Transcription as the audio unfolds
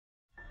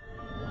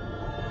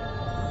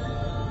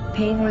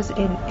pain was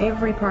in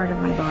every part of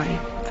my body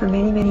for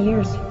many, many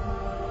years.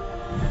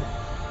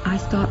 I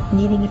stopped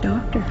needing a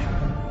doctor.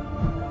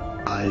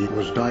 I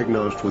was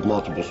diagnosed with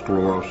multiple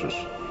sclerosis.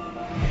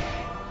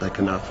 They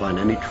cannot find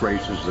any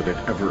traces that it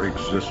ever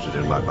existed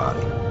in my body.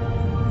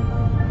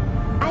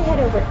 I had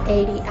over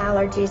 80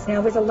 allergies, and I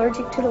was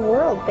allergic to the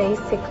world,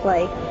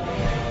 basically.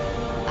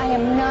 I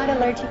am not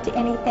allergic to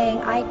anything.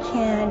 I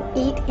can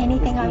eat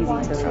anything I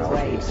want to.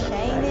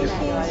 Shame issues,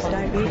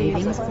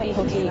 Cravings,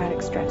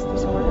 post-traumatic stress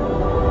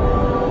disorder.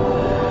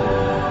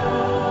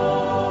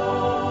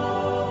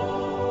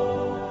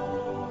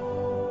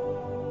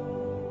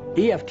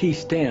 EFT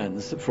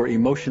stands for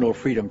Emotional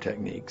Freedom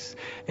Techniques,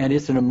 and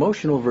it's an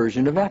emotional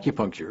version of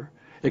acupuncture,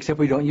 except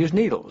we don't use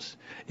needles.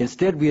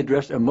 Instead, we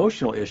address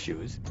emotional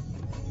issues.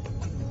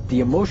 The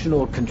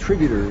emotional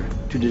contributor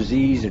to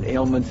disease and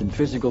ailments and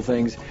physical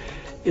things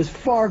is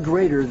far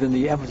greater than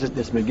the emphasis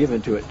that's been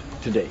given to it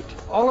to date.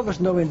 All of us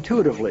know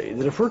intuitively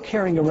that if we're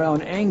carrying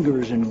around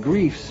angers and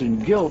griefs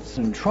and guilts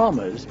and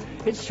traumas,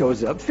 it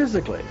shows up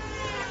physically.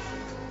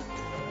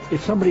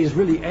 If somebody is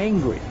really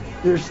angry,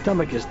 their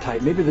stomach is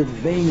tight, maybe the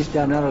veins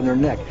down out on their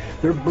neck,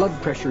 their blood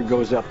pressure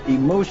goes up.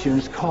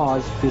 Emotions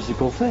cause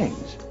physical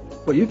things.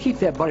 Well, you keep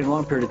that body a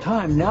long period of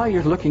time, now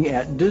you're looking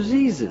at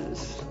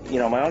diseases. You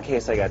know, in my own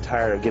case, I got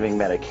tired of giving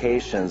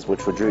medications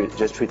which would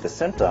just treat the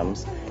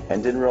symptoms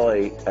and didn't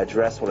really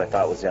address what I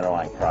thought was the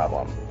underlying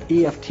problem.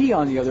 EFT,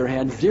 on the other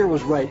hand,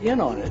 zeroes right in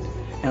on it,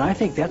 and I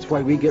think that's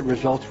why we get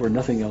results where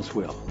nothing else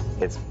will.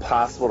 It's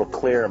possible to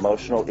clear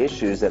emotional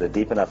issues at a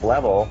deep enough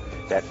level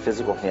that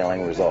physical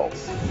healing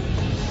results.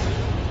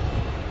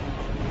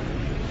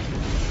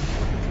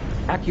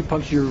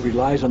 Acupuncture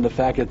relies on the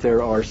fact that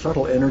there are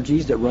subtle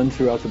energies that run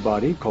throughout the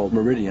body called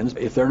meridians.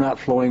 If they're not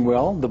flowing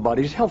well, the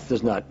body's health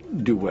does not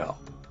do well.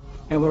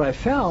 And what I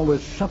found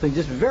was something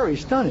just very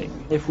stunning.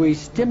 If we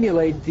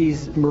stimulate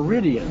these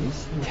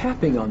meridians,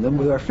 tapping on them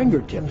with our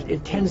fingertips,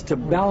 it tends to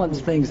balance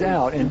things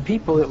out, and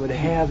people that would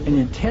have an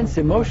intense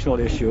emotional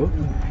issue,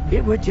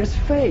 it would just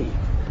fade.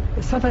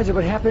 Sometimes it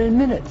would happen in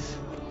minutes.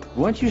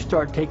 Once you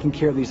start taking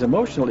care of these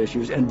emotional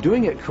issues and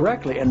doing it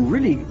correctly and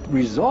really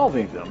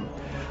resolving them,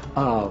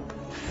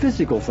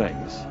 physical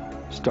things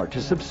start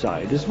to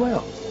subside as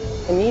well.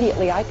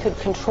 Immediately, I could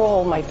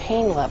control my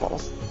pain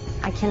levels.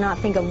 I cannot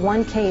think of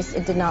one case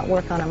it did not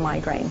work on a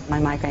migraine. My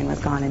migraine was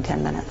gone in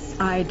 10 minutes.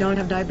 I don't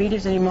have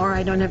diabetes anymore.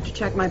 I don't have to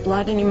check my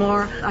blood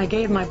anymore. I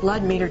gave my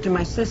blood meter to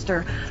my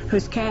sister,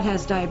 whose cat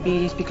has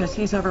diabetes because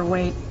he's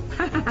overweight.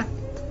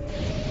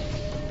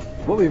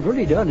 What we've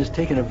really done is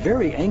taken a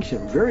very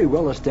ancient, very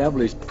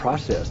well-established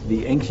process,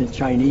 the ancient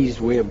Chinese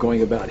way of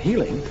going about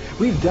healing.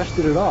 We've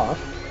dusted it off,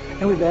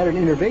 and we've added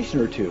an innovation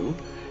or two,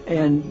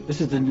 and this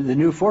is the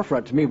new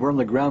forefront to me. We're on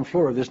the ground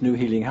floor of this new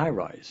healing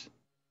high-rise.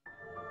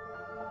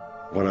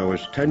 When I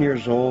was 10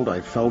 years old, I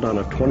fell down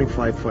a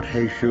 25-foot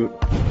hay chute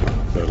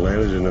that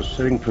landed in a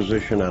sitting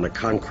position on a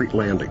concrete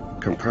landing,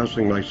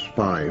 compressing my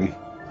spine.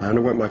 I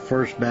underwent my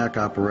first back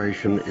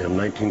operation in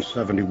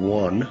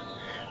 1971,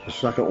 a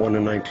second one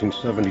in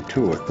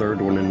 1972, a third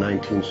one in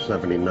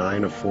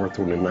 1979, a fourth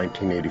one in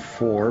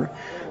 1984,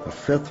 a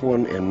fifth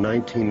one in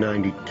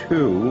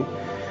 1992,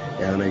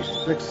 and a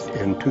sixth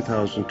in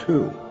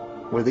 2002.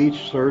 With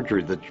each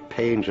surgery, the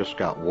pain just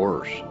got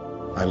worse.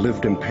 I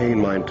lived in pain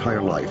my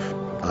entire life.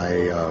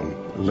 I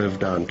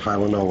lived on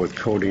Tylenol with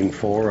codeine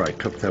 4. I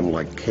took them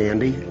like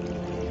candy.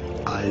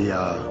 I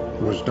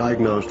was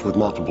diagnosed with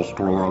multiple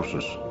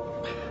sclerosis,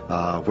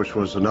 which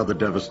was another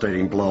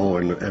devastating blow,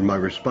 and my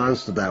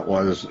response to that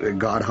was,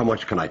 God, how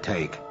much can I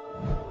take?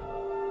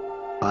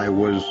 I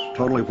was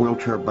totally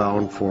wheelchair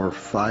bound for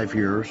 5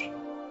 years.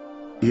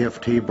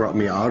 EFT brought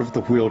me out of the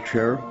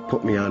wheelchair,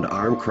 put me onto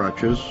arm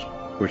crutches,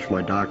 which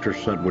my doctor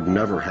said would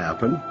never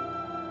happen.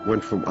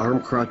 Went from arm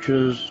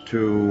crutches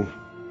to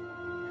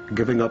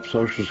giving up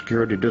Social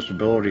Security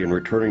disability and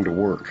returning to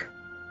work.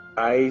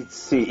 I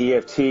see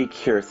EFT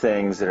cure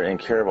things that are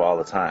incurable all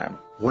the time.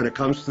 When it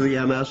comes to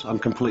the MS, I'm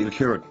completely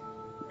cured.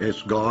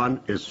 It's gone.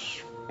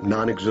 It's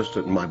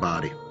non-existent in my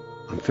body.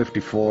 I'm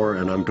 54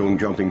 and I'm doing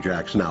jumping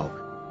jacks now.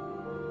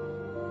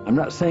 I'm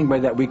not saying by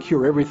that we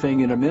cure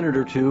everything in a minute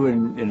or two,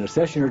 and in a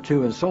session or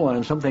two, and so on,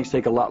 and some things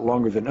take a lot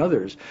longer than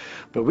others,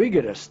 but we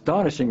get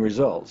astonishing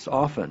results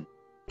often.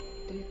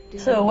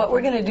 So what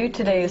we're going to do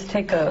today is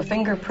take a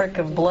finger prick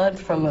of blood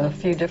from a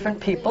few different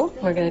people.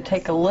 We're going to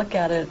take a look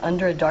at it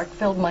under a dark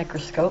field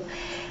microscope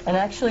and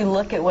actually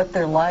look at what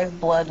their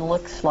live blood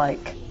looks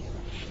like.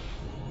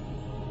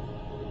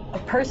 A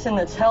person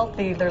that's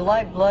healthy, their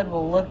live blood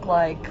will look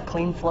like a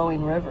clean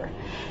flowing river,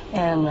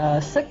 and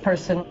a sick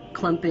person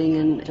clumping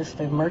in just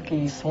a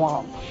murky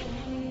swamp.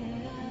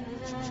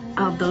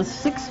 Of those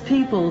 6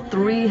 people,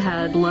 3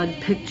 had blood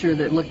picture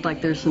that looked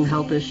like there's some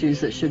health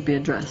issues that should be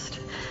addressed.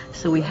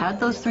 So we had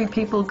those 3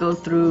 people go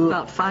through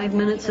about 5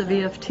 minutes of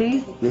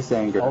EFT. This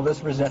anger. All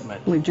this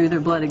resentment. We drew their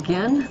blood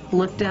again,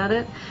 looked at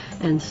it,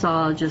 and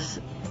saw just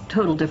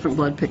total different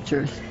blood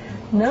pictures.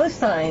 No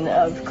sign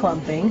of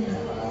clumping.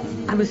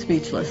 I was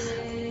speechless.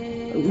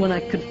 When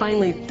I could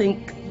finally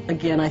think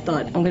again, I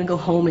thought, I'm going to go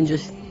home and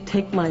just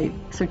take my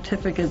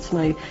certificates,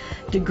 my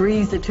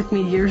degrees that took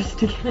me years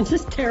to get, and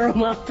just tear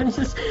them up and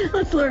just,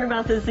 let's learn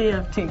about this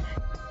EFT.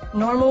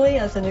 Normally,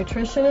 as a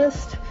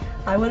nutritionist,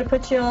 I would have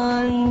put you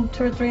on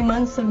 2 or 3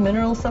 months of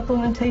mineral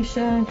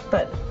supplementation,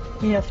 but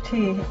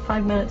EFT,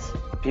 5 minutes.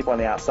 People on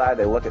the outside,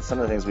 they look at some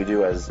of the things we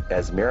do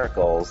as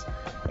miracles,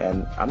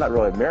 and I'm not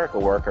really a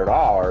miracle worker at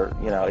all, or,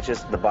 you know, it's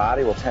just the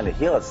body will tend to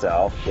heal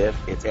itself if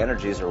its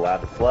energies are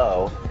allowed to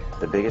flow.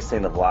 The biggest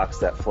thing that blocks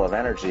that flow of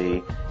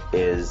energy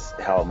is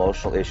how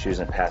emotional issues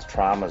and past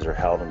traumas are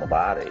held in the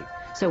body.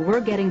 So we're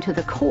getting to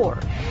the core.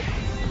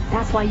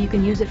 That's why you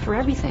can use it for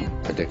everything.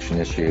 Addiction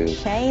issues.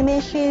 Shame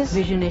issues.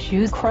 Vision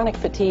issues. Chronic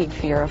fatigue,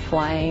 fear of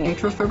flying.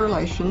 Atrial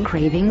fibrillation.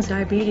 Cravings.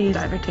 Diabetes.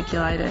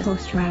 Diverticulitis.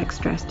 Post-traumatic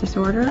stress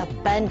disorder.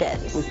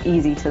 Abundance. It was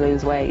easy to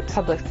lose weight.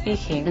 Public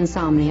speaking.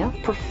 Insomnia.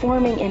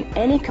 Performing in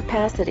any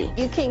capacity.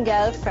 You can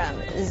go from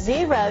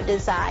zero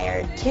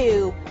desire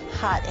to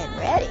hot and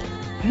ready.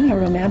 And the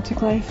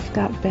romantic life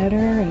got better,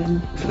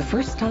 and for the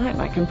first time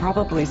I can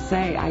probably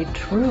say I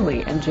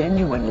truly and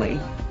genuinely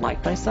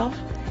like myself,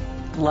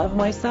 love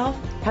myself,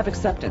 have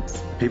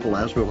acceptance. People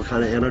ask me what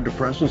kind of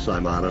antidepressants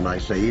I'm on, and I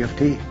say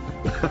EFT.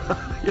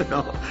 You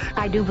know.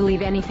 I do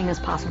believe anything is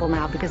possible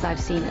now because I've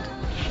seen it.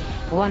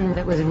 One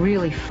that was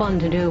really fun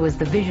to do was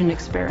the vision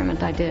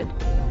experiment I did.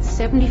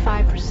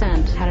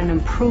 75% had an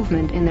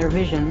improvement in their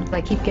vision.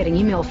 I keep getting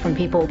emails from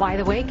people, by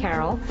the way,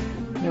 Carol,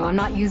 you know, I'm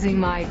not using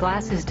my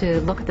glasses to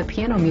look at the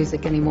piano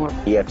music anymore.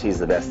 EFT is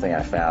the best thing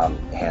I found,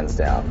 hands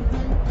down.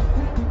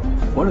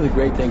 One of the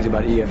great things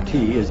about EFT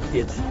is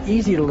it's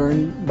easy to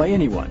learn by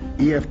anyone.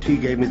 EFT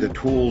gave me the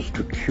tools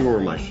to cure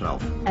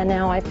myself. And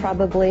now I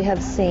probably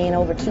have seen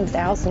over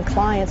 2,000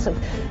 clients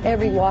of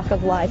every walk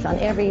of life on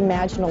every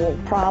imaginable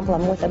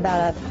problem with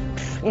about a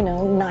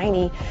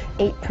 98%,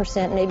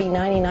 maybe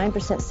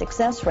 99%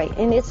 success rate.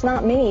 And it's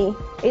not me,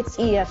 it's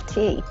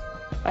EFT.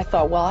 I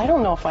thought, well, I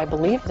don't know if I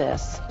believe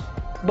this,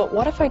 but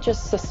what if I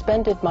just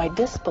suspended my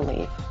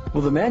disbelief?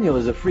 Well, the manual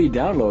is a free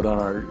download on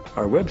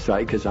our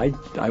website because I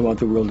want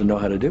the world to know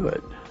how to do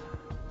it.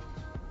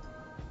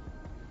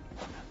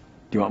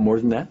 Do you want more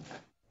than that?